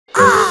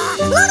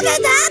Look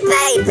at that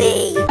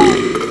baby!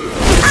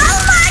 Oh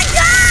my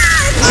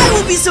god! I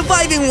will be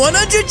surviving 100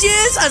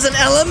 years as an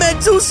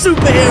elemental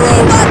superhero.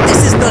 But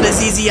this is not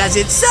as easy as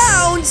it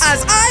sounds,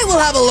 as I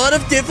will have a lot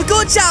of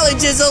difficult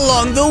challenges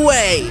along the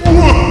way.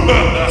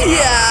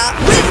 Yeah,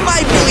 with my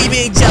bully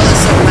being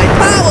jealous of my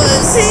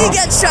powers, he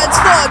gets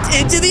transformed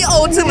into the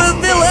ultimate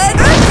villain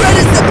and Fred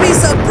is the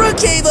piece of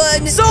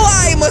Brookhaven, so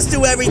I must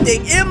do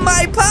everything in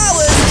my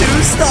powers to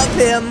stop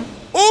him.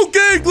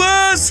 Okay,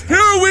 Glass, here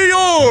we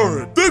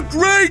are! The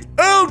Great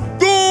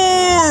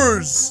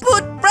Outdoors!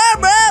 But,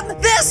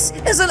 Ram, this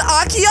is an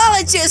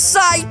archaeologist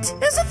site!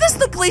 Isn't this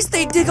the place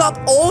they dig up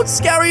old,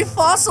 scary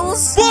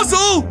fossils?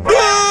 Fossil!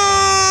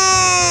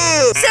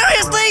 Ah!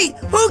 Seriously?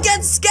 Who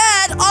gets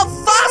scared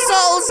of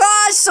fossils?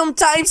 Gosh,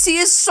 sometimes he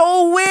is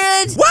so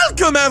weird.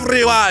 Welcome,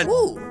 everyone!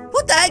 Ooh,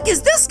 what the heck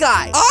is this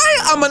guy?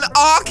 I am an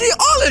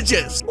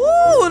archaeologist!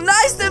 Ooh,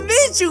 nice to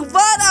meet you,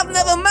 but I've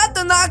never met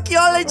an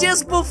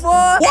archaeologist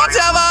before.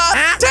 Whatever!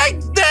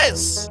 Take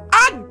this!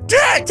 A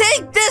dig!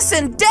 Take this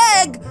and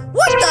dig?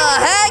 What the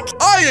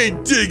heck? I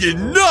ain't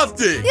digging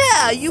nothing!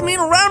 Yeah, you mean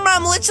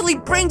Ram literally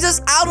brings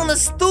us out on a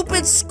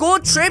stupid school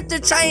trip to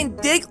try and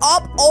dig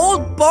up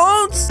old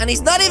bones? And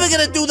he's not even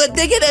gonna do the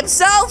digging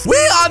himself? We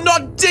are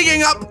not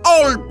digging up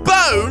old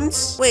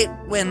bones! Wait,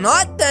 we're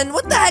not? Then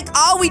what the heck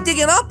are we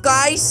digging up,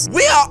 guys?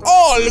 We are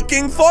all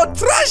looking for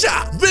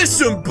treasure!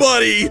 Listen,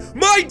 buddy,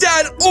 my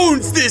dad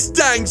owns this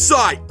dang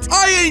site!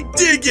 I ain't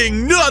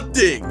digging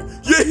nothing!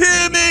 You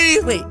hear me?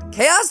 Wait,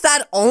 Chaos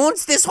Dad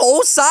owns this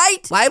whole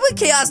site? Why would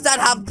Chaos Dad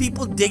have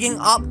people digging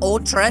up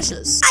old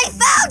treasures? I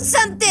found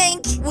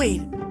something!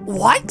 Wait,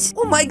 what?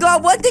 Oh my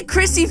god, what did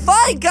Chrissy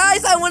find,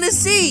 guys? I want to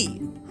see.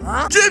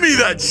 Huh? Give me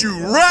that, you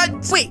rat!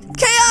 Wait,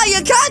 KR,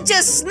 you can't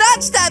just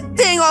snatch that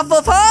thing off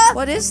of her!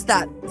 What is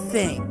that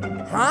thing?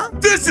 Huh?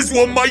 This is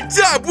what my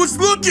dad was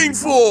looking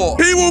for!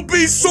 He will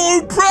be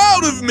so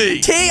proud of me!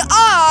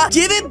 KR,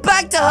 give it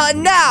back to her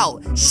now!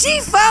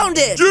 She found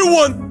it! You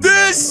want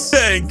this?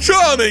 Then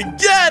come and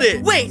get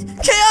it! Wait,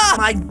 KR!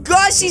 My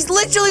gosh, she's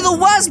literally the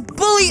worst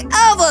bully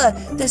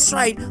ever! That's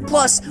right.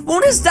 Plus,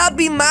 won't his dad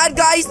be mad,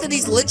 guys, that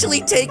he's literally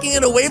taking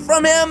it away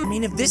from him? I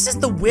mean, if this is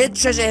the weird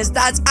treasure his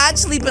dad's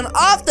actually been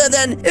after,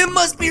 then it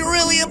must be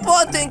really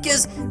important,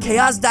 because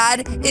KR's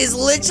dad is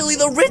literally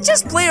the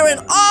richest player in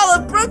all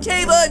of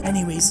Brookhaven!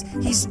 Anyways,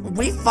 he's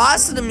way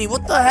faster than me.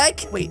 What the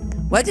heck? Wait,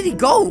 where did he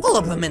go? Hold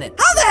up a minute.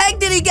 How the heck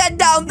did he get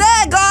down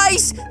there,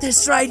 guys?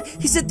 That's right.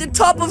 He's at the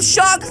top of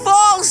Shark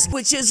Falls,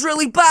 which is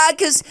really bad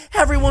because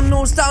everyone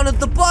knows down at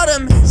the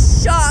bottom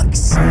is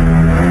sharks.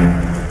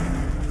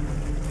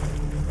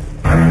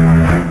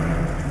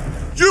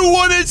 You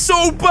want it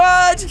so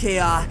bad?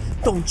 KR,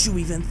 don't you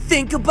even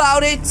think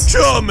about it.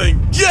 Come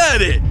and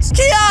get it!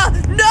 KR,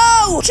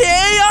 no!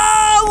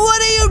 KR,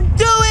 what are you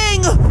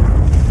doing?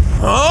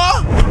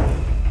 Huh?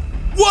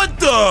 What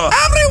the?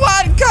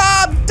 Everyone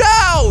calm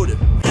down!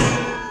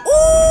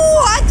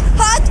 Ooh, hot!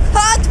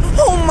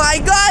 Oh my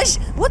gosh!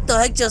 What the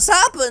heck just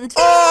happened?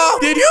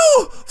 Did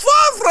you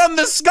fall from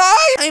the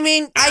sky? I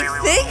mean, I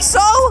think so.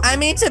 I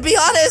mean, to be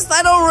honest,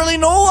 I don't really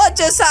know what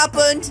just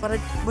happened. But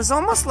it was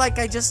almost like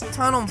I just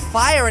turned on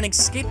fire and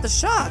escaped the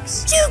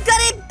sharks. You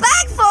got it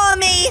back for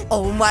me!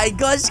 Oh my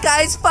gosh,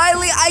 guys,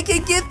 finally I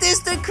can give this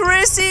to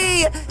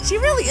Chrissy. She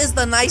really is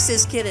the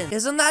nicest kitten.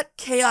 Isn't that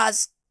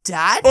Chaos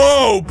Dad?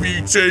 I'll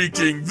be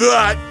taking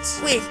that.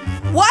 Wait,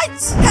 what?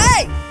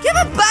 Hey, give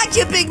it back,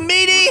 you big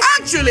meaty.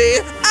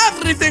 Actually,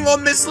 everything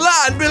on this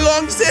land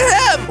belongs to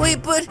him.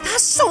 Wait, but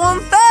that's so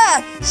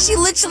unfair. She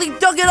literally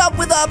dug it up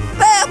with her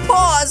bare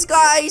paws,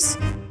 guys.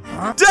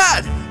 Huh?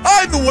 Dad,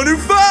 I'm the one who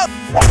fell.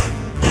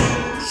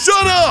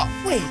 Shut up.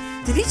 Wait,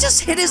 did he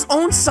just hit his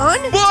own son?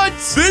 But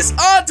this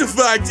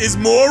artifact is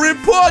more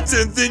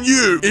important than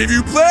you. If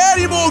you play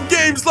any more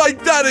games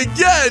like that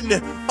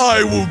again,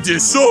 I will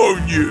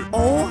disown you.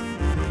 Oh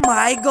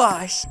my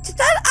gosh. Did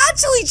that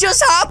actually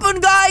just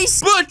happen,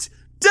 guys? But,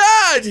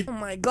 Dad! Oh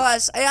my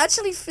gosh, I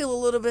actually feel a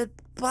little bit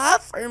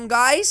bad for him,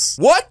 guys.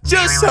 What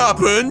just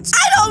happened?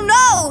 I don't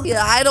know!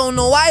 Yeah, I don't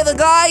know either,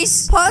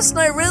 guys. Person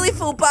I really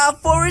feel bad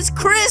for is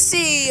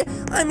Chrissy.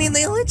 I mean,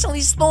 they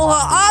literally stole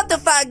her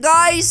artifact,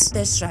 guys.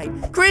 That's right.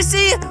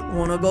 Chrissy,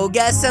 wanna go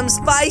get some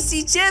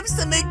spicy chips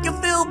to make you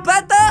feel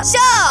better?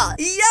 Sure!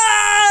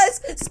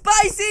 Yes!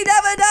 Spicy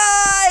never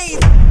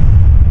dies!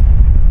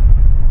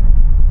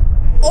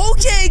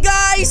 Okay,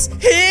 guys,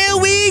 here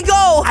we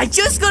go. I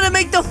just gotta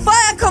make the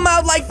fire come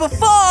out like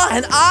before,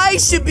 and I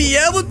should be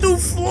able to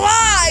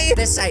fly.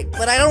 That's right,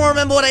 but I don't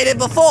remember what I did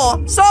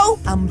before, so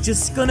I'm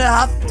just gonna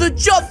have to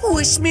jump.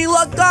 Wish me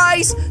luck,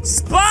 guys.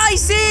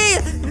 Spicy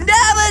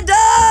never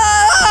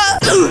die.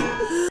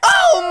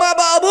 Oh, my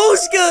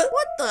babushka!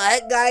 What the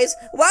heck, guys?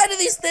 Why do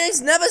these things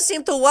never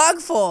seem to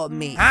work for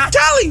me?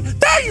 Kelly,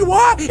 there you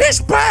are!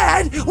 It's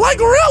bad! Like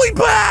really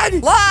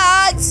bad!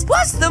 What?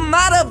 What's the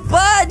matter,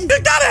 bud? You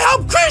gotta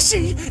help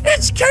Chrissy!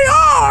 It's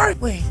KR!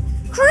 Wait,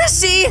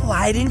 Chrissy?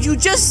 Why didn't you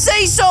just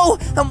say so?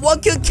 And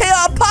what could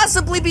KR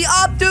possibly be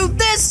up to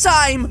this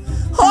time?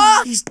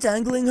 Huh? He's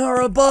dangling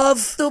her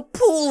above the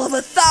pool of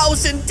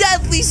 1,000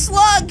 deadly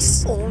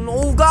slugs. Oh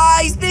no,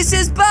 guys, this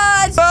is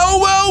bad.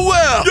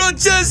 Well, you're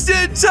just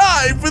in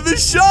time for the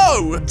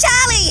show.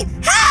 Charlie,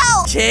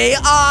 help!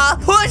 KR,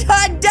 put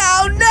her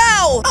down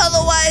now.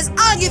 Otherwise,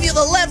 I'll give you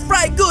the left,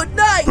 right, good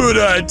night. Put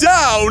her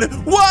down?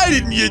 Why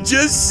didn't you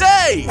just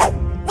say?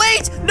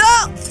 Wait,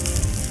 no.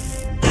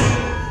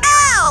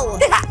 Ow!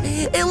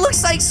 It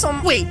looks like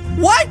some... Wait,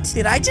 what?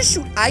 Did I just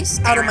shoot ice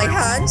out of my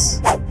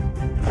hands?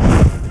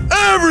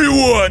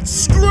 Everyone,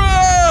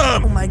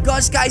 scram! Oh my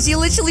gosh, guys, he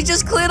literally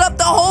just cleared up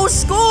the whole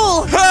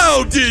school.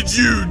 How did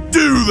you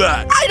do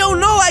that? I don't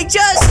know,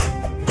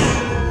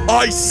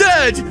 I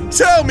said,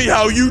 tell me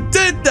how you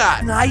did that.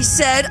 And I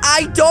said,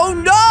 I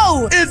don't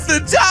know. It's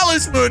the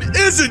talisman,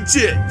 isn't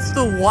it?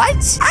 The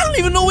what? I don't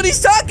even know what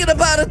he's talking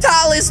about, a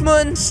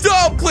talisman.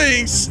 Stop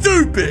playing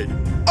stupid.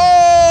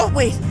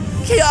 Wait,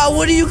 KR,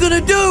 what are you gonna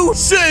do?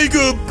 Say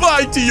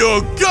goodbye to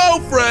your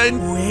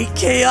girlfriend. Wait,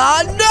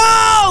 KR,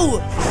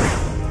 no!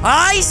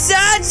 I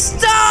said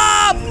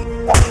stop!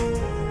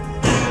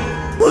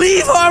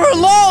 Leave her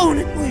alone!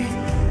 Wait,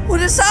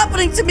 what is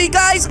happening to me,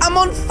 guys? I'm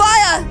on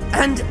fire!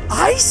 And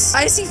ice?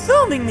 I see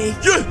filming me.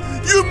 You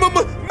monster!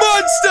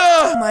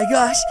 Oh my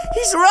gosh,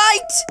 he's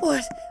right!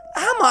 What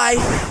am I?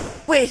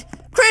 Wait,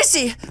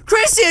 Chrissy,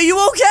 are you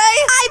okay?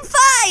 I'm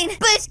fine,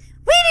 but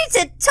we need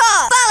to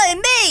talk. Follow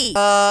me.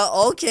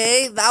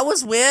 Okay, that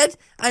was weird.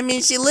 I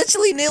mean, she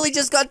literally nearly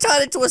just got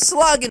turned into a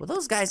slug. Were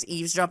those guys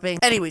eavesdropping?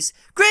 Anyways,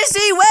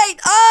 Chrissy, wait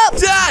up!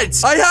 Dad,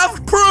 I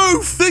have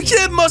proof! The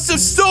kid must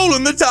have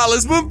stolen the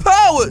talisman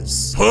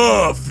powers!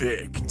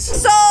 Perfect!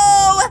 So,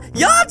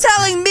 you're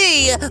telling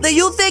me that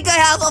you think I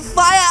have a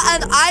fire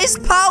and ice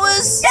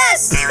powers?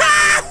 Yes!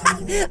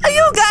 Are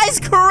you guys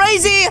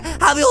crazy?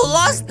 Have you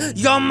lost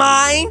your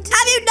mind?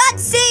 Have you not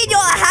seen your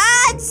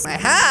hands? My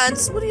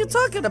hands? What are you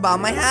talking about?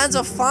 My hands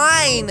are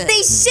fine.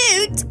 They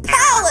shoot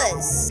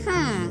powers.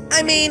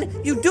 I mean,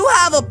 you do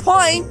have a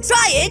point.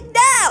 Try it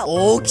now.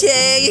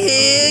 Okay,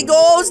 here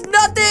goes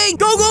nothing.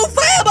 Go,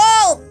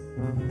 fireball!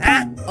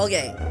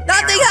 Okay.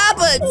 Nothing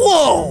happened.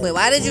 Whoa. Wait,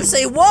 why did you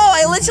say whoa?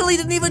 I literally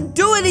didn't even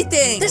do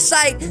anything. This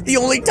site, the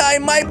only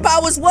time my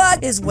powers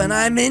work is when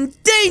I'm in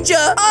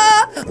danger.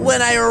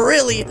 When I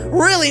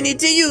really need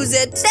to use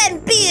it. Then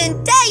be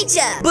in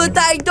danger. But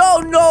I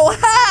don't know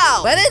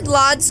how. Where did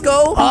Lance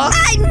go?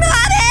 I'm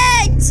not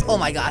it. Oh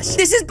my gosh.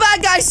 This is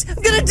bad, guys.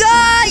 I'm gonna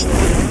die.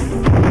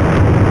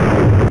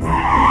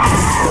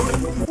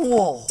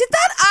 Whoa. Did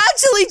that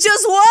actually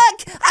just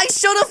work? I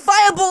shot a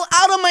fireball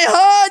out of my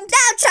hand.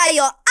 Now try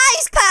your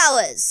ice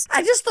powers.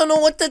 I just don't know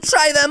what to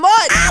try them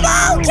on.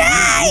 I'm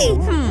okay.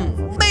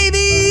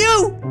 Maybe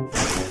you.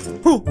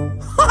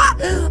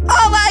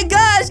 Oh my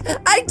gosh.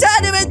 I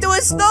turned him into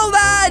a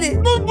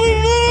snowman.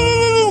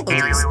 Oh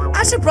jeez.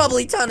 I should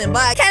probably turn him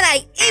back. Can I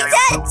eat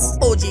it?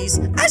 Oh jeez.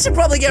 I should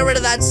probably get rid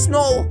of that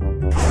snow.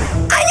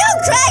 Are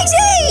you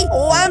crazy?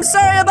 Oh, I'm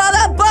sorry about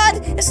that,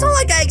 bud. It's not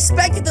like I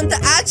expected them to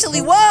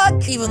actually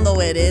work, even though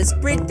it is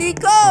pretty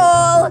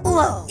cool.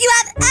 Whoa. You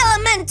have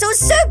elemental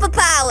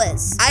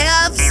superpowers. I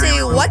have,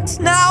 say what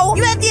now?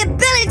 You have the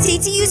ability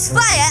to use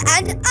fire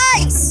and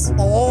ice.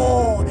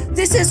 Oh,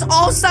 this is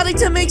all starting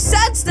to make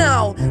sense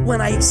now. When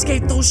I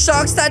escaped those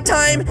sharks that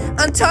time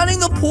and turning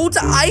the pool to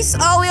ice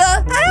earlier,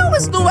 I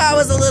always knew I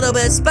was a little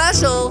bit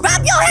special.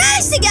 Rub your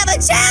hands together,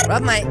 champ.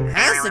 Rub my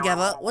hands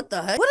together? What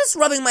the heck? What is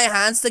rubbing my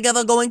hands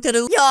together going to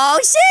do?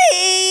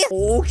 Yoshi!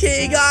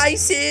 Okay,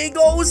 guys, here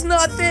goes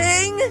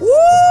nothing.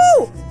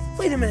 Woo!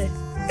 Wait a minute.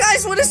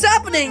 Guys, what is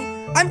happening?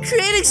 I'm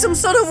creating some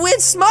sort of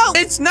weird smoke.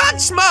 It's not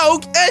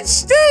smoke, it's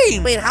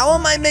steam. Wait, how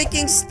am I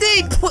making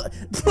steam? What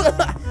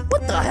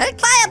the heck?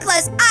 Fire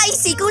plus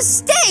ice equals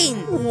steam.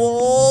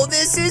 Whoa,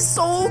 this is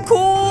so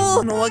cool.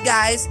 You know what,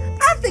 guys?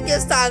 I think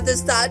it's time to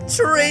start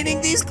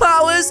training these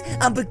powers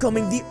and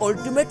becoming the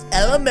ultimate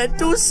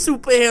elemental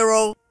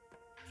superhero.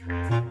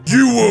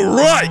 You were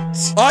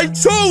right! I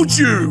told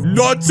you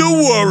not to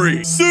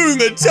worry! Soon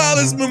the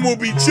talisman will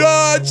be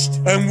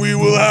charged, and we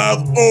will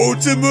have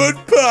ultimate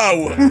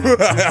power!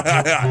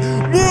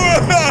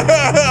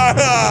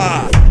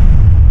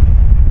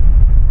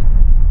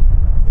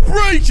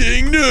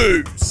 Breaking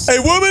news!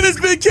 A woman has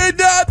been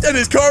kidnapped and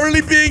is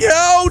currently being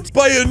held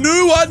by a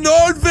new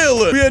unknown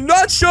villain. We are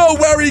not sure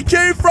where he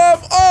came from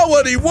or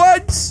what he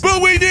wants,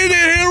 but we need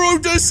a hero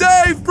to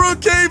save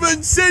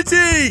Brookhaven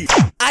City!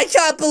 I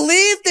can't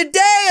believe the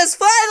day has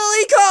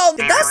finally come!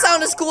 Did that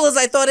sound as cool as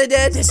I thought it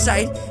did? That's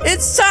right.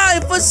 It's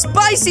time for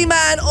Spicy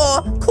Man,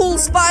 or Cool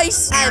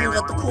Spice. I haven't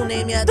got the cool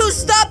name yet. To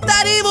stop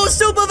that evil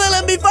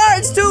supervillain before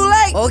it's too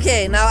late!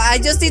 Okay, now I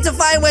just need to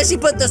find where she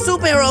put the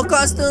superhero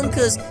costume,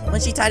 because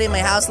when she tidied my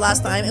house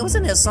last time, it was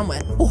in here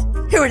somewhere. Oh,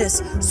 here it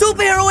is.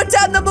 Superhero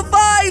attempt number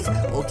 5!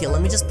 Okay,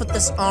 let me just put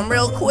this on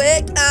real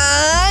quick,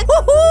 and...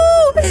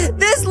 woohoo!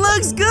 This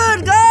looks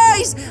good,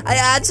 guys! I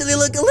actually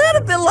look a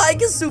little bit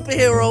like a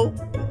superhero.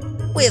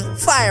 With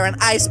fire and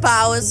ice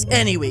powers.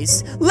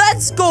 Anyways,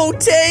 let's go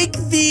take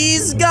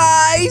these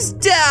guys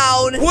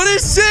down. What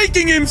is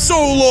taking him so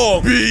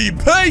long? Be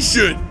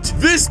patient.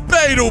 This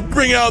bait'll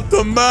bring out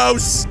the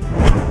mouse.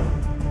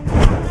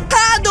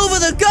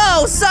 to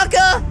go,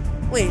 sucker!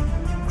 Wait,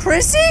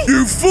 Chrissy?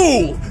 You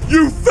fool!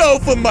 You fell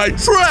for my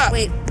trap!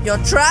 Wait, your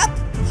trap?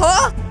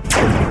 Huh?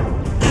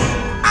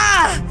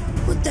 Ah!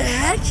 What the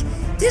heck?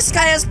 This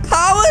guy has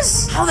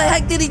powers? How the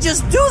heck did he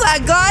just do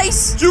that,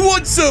 guys? Do you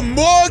want some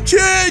more,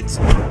 kid?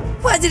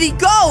 Where did he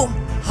go?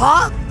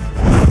 Huh?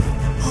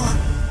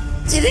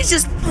 Did he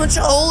just punch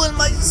a hole in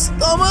my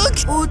stomach?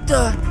 What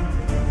the?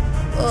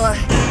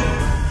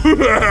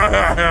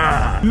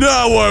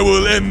 Now I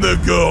will end the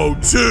go,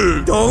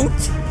 too.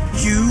 Don't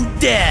you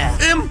dare.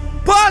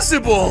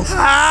 Impossible!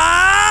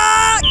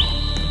 Ah!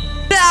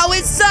 Now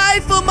it's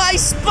time for my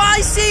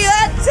spicy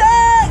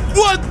attack!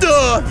 What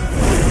the?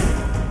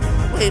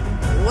 Wait,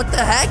 what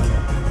the heck?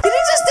 Did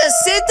he just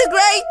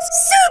disintegrate?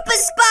 Super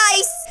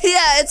spice!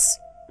 Yeah, it's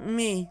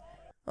me.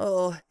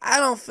 Oh, I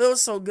don't feel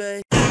so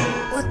good.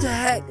 What the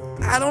heck?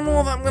 I don't know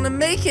if I'm gonna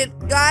make it,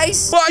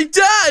 guys. My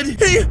dad!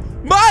 He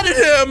mad at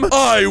him!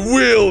 I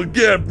will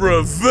get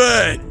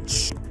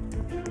revenge!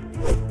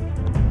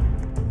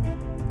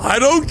 I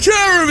don't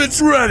care if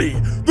it's ready!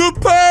 The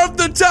power of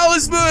the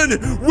talisman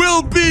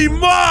will be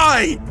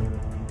mine!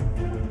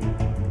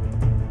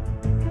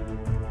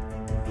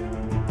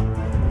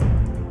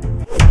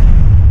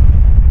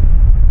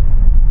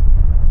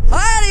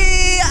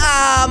 Honey,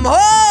 I'm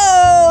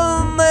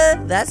home!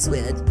 That's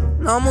weird.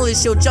 Normally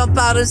she'll jump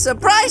out and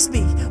surprise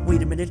me.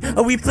 Wait a minute,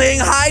 are we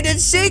playing hide and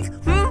seek?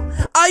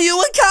 Are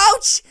you a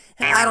couch?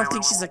 I don't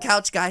think she's a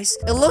couch, guys.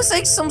 It looks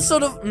like some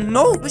sort of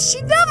note, but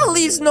she never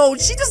leaves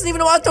notes. She doesn't even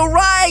know how to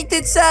write,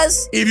 it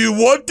says. If you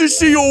want to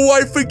see your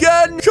wife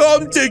again,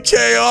 come to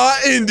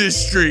KR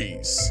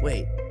Industries.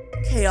 Wait,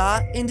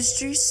 KR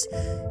Industries?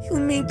 You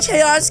mean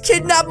KR's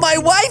kidnapped my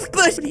wife?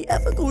 But if he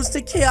ever goes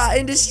to KR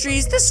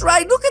Industries, that's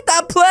right, look at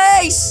that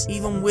place!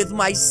 Even with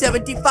my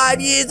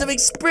 75 years of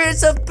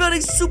experience of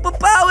building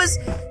superpowers,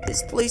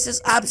 this place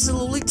is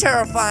absolutely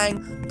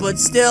terrifying. But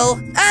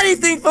still,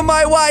 anything for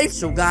my wife!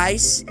 So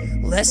guys,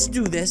 let's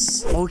do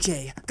this.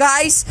 Okay,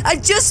 guys, I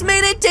just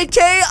made it to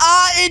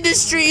KR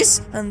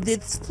Industries, and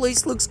this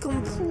place looks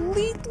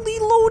completely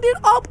loaded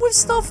up with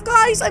stuff,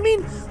 guys. I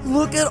mean,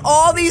 look at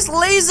all these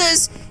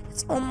lasers.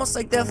 It's almost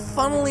like they're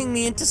funneling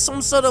me into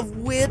some sort of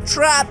weird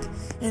trap.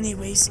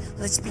 Anyways,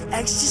 let's be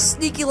extra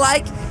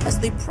sneaky-like, as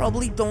they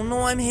probably don't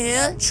know I'm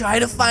here. Try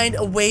to find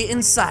a way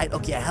inside.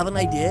 Okay, I have an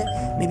idea.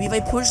 Maybe if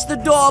I push the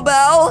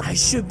doorbell, I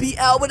should be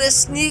able to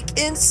sneak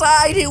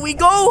inside. Here we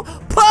go.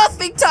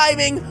 Perfect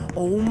timing.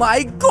 Oh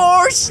my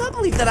gosh. I can't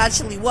believe that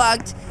actually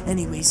worked.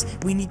 Anyways,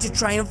 we need to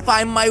try and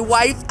find my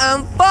wife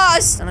and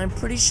fast. And I'm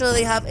pretty sure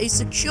they have a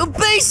secure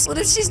base. But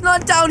if she's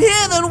not down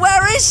here, then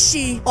where is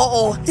she?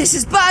 Uh-oh, this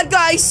is bad,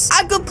 guys.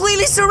 I'm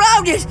completely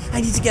surrounded.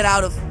 I need to get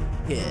out of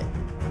here.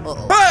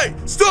 Uh-oh. Hey,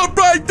 stop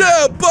right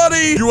there,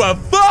 buddy! You are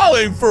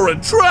falling for a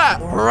trap!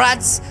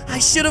 Rats, I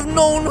should have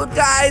known.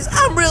 Guys,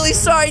 I'm really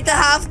sorry to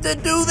have to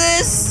do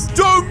this.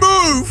 Don't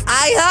move!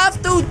 I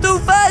have to do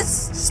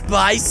first.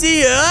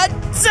 Spicy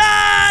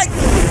attack!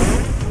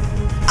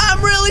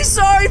 I'm really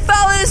sorry,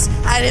 fellas.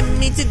 I didn't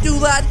mean to do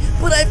that,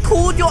 but I've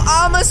cooled your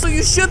armor, so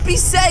you should be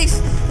safe.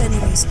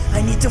 Anyways,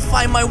 I need to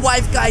find my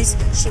wife, guys.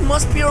 She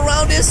must be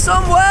around here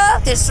somewhere.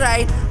 That's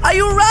right. Are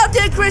you around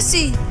here,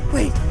 Chrissy?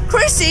 Wait,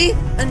 Chrissy?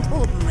 And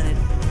hold up a minute.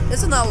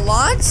 Isn't that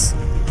Lance?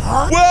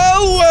 Huh?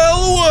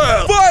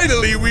 Well.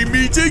 Finally, we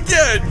meet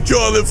again,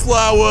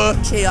 cauliflower.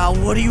 KR,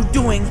 what are you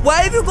doing?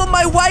 Why have you got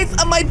my wife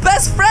and my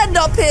best friend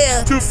up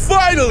here? To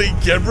finally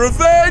get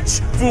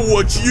revenge for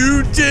what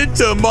you did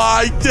to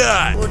my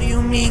dad. What do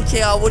you mean,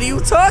 KR? What are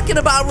you talking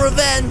about,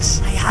 revenge?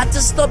 I had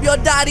to stop your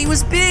dad. He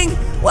was being,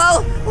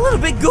 well, a little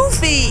bit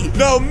goofy.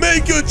 Now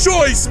make a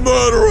choice,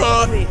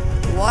 murderer. Wait,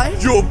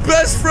 what? Your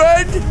best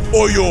friend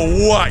or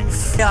your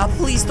wife? Yeah,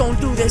 please don't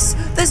do this.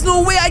 There's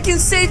no way I can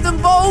save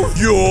them both.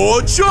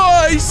 Your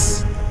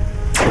choice.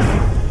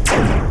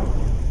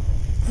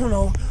 Oh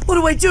no, what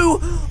do I do?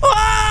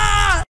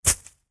 Ah!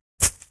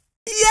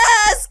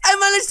 Yes! I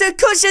managed to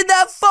cushion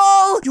that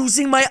fall!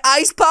 Using my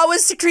ice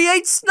powers to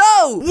create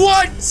snow!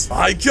 What?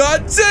 I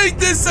can't take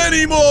this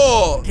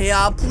anymore!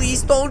 KR,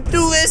 please don't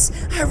do this!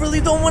 I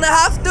really don't want to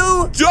have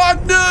to!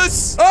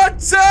 Darkness,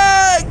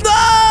 attack!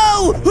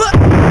 No!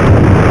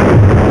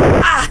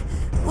 Ah!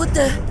 What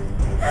the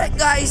heck,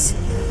 guys?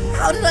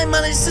 How did I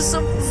manage to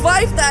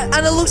survive that?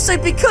 And it looks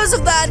like because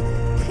of that,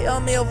 KR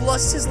may have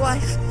lost his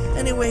life.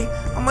 Anyway,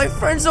 are my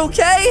friends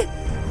okay?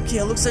 Okay,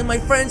 it looks like my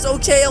friend's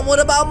okay. And what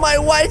about my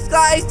wife,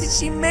 guys? Did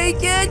she make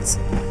it?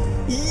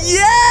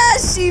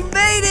 Yes, she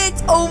made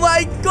it. Oh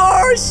my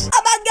gosh.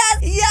 Among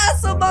Us.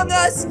 Yes, Among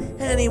Us.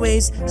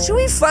 Anyways, should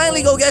we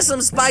finally go get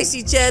some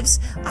spicy chips?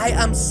 I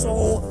am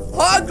so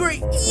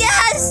hungry.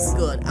 Yes!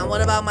 Good. And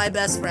what about my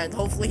best friend?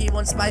 Hopefully he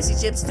wants spicy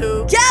chips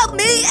too. Count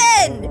me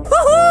in!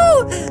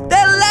 Woohoo!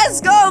 Then let's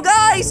go,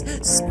 guys.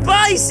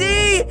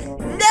 Spicy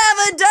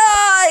never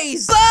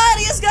dies. But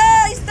yes,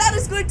 guys, that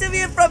is going to be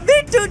it from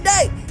me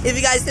today. If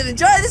you guys did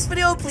enjoy this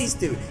video, please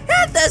do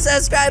hit the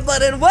subscribe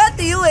button. What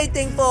are you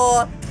waiting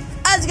for?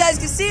 As you guys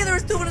can see,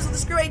 there's two videos on the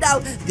screen right now.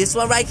 This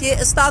one right here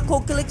is star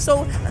called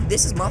Calixo, and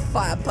this is my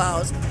fire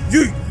powers.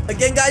 Yeah.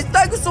 Again, guys,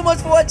 thank you so much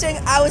for watching.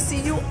 I will see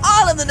you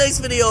all in the next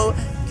video.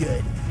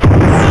 Good.